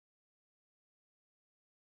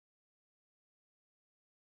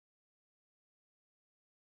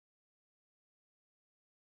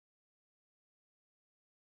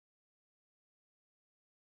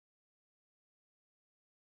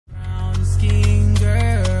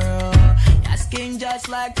shine just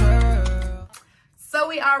like pearl. So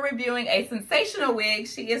we are reviewing a Sensational wig.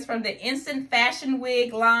 She is from the Instant Fashion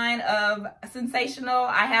Wig line of Sensational.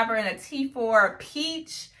 I have her in a T4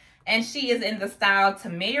 Peach, and she is in the style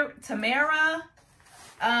Tamira.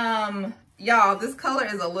 Y'all, this color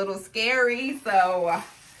is a little scary, so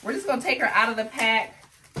we're just gonna take her out of the pack.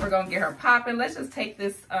 We're gonna get her popping. Let's just take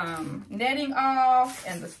this netting off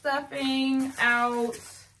and the stuffing out.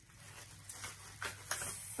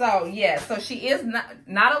 So yeah, so she is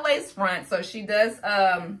not a lace front, so she does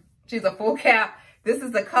she's a full cap. This is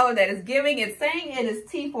the color that is giving. It's saying it is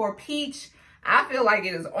T4 Peach. I feel like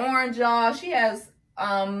it is orange, y'all. She has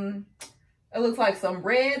it looks like some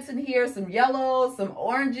reds in here, some yellows, some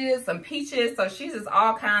oranges, some peaches. So she's just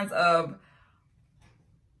all kinds of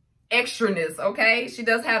extraness, okay? She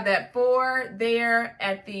does have that 4 there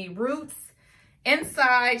at the roots.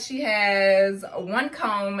 Inside, she has one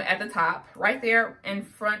comb at the top, right there in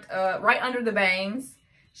front, right under the bangs.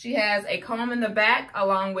 She has a comb in the back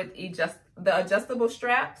along with the adjustable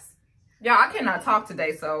straps. Y'all, I cannot talk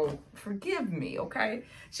today, so forgive me, okay?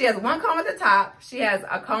 She has one comb at the top. She has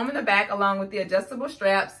a comb in the back along with the adjustable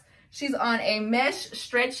straps. She's on a mesh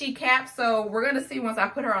stretchy cap, so we're gonna see once I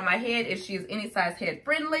put her on my head if she is any size head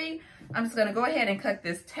friendly. I'm just gonna go ahead and cut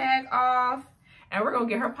this tag off, and we're gonna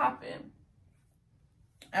get her popping.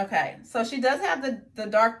 Okay, so she does have the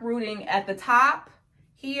dark rooting at the top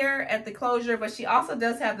here at the closure, but she also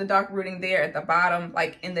does have the dark rooting there at the bottom,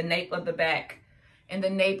 like in the nape of the back, and the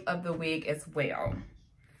nape of the wig as well.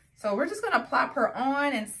 So we're just gonna plop her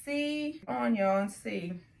on and see, y'all, and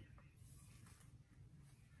see.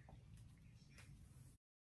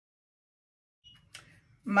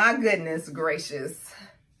 My goodness gracious.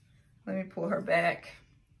 Let me pull her back.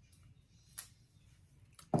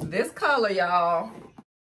 This color, y'all.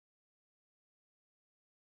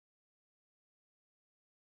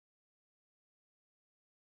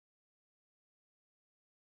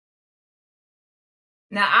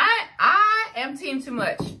 Now, I am team too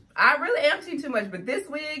much. I really am team too much, but this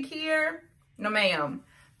wig here, no ma'am.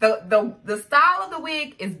 The style of the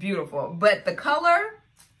wig is beautiful, but the color,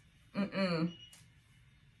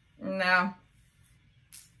 no.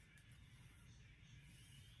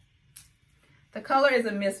 The color is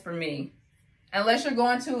a miss for me. Unless you're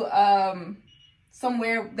going to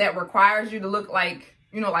somewhere that requires you to look like,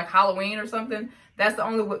 you know, like Halloween or something. That's the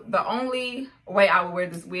only way I would wear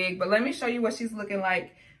this wig. But let me show you what she's looking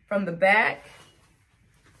like from the back.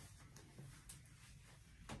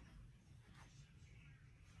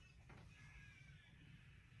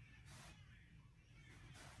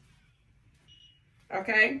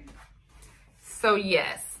 Okay. So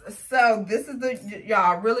yes. So this is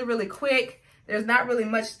y'all, really quick. There's not really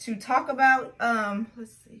much to talk about.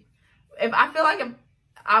 Let's see. If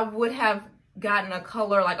I would have gotten a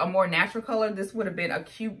color, like a more natural color, this would have been a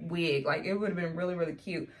cute wig. Like, it would have been really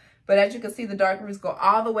cute. But as you can see, the dark roots go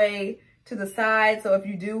all the way to the side. So if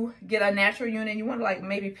you do get a natural unit and you want to like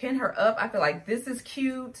maybe pin her up, I feel like this is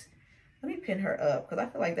cute. Let me pin her up because I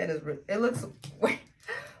feel like that is, it looks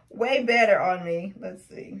way better on me. Let's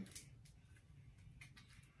see.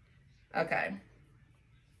 Okay.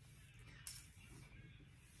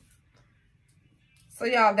 So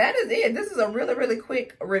y'all, that is it. This is a really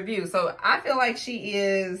quick review. So I feel like she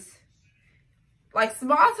is like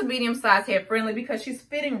small to medium size head friendly because she's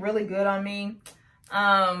fitting really good on me.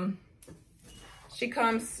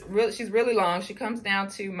 She's really long. She comes down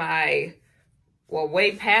to my, well,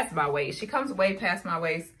 way past my waist. She comes way past my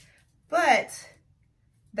waist. But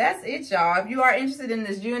that's it, y'all. If you are interested in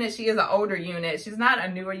this unit, she is an older unit. She's not a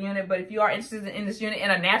newer unit, but if you are interested in this unit in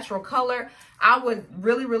a natural color, I would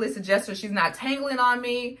really suggest her. She's not tangling on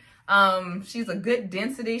me. She's a good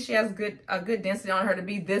density. She has a good density on her to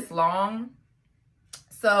be this long.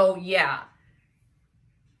 So yeah.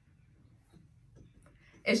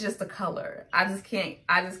 It's just the color. I just can't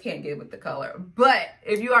get with the color. But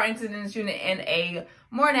if you are interested in this unit in a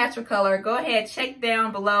more natural color, go ahead, check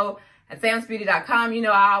down below at SAMSBEAUTY.com. You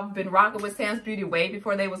know, I've been rocking with Sam's Beauty way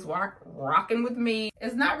before they was rocking with me.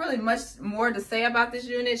 There's not really much more to say about this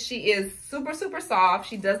unit. She is super soft.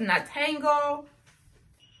 She does not tangle.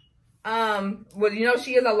 Well, you know,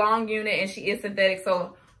 she is a long unit and she is synthetic,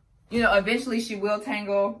 so you know, eventually she will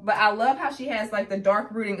tangle. But I love how she has like the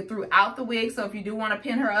dark rooting throughout the wig. So if you do want to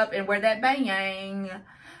pin her up and wear that bang,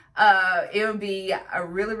 it would be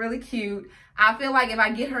really cute. I feel like if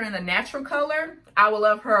I get her in a natural color, I will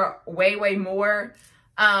love her way more.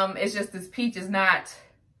 It's just this peach is not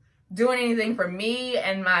doing anything for me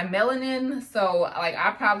and my melanin. So like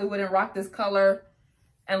I probably wouldn't rock this color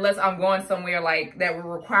unless I'm going somewhere like that would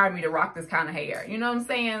require me to rock this kind of hair. You know what I'm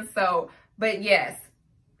saying? So, but yes,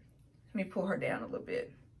 Let me pull her down a little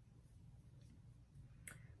bit.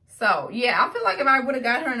 So yeah, I feel like if I would have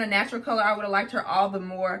got her in a natural color, I would have liked her all the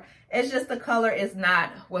more. It's just the color is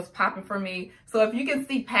not what's popping for me. So if you can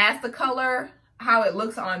see past the color, how it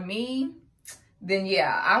looks on me, then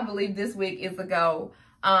yeah, I believe this wig is a go.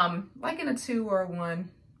 Like in a 2 or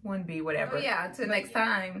 1B, whatever. So yeah, till next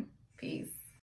time, peace.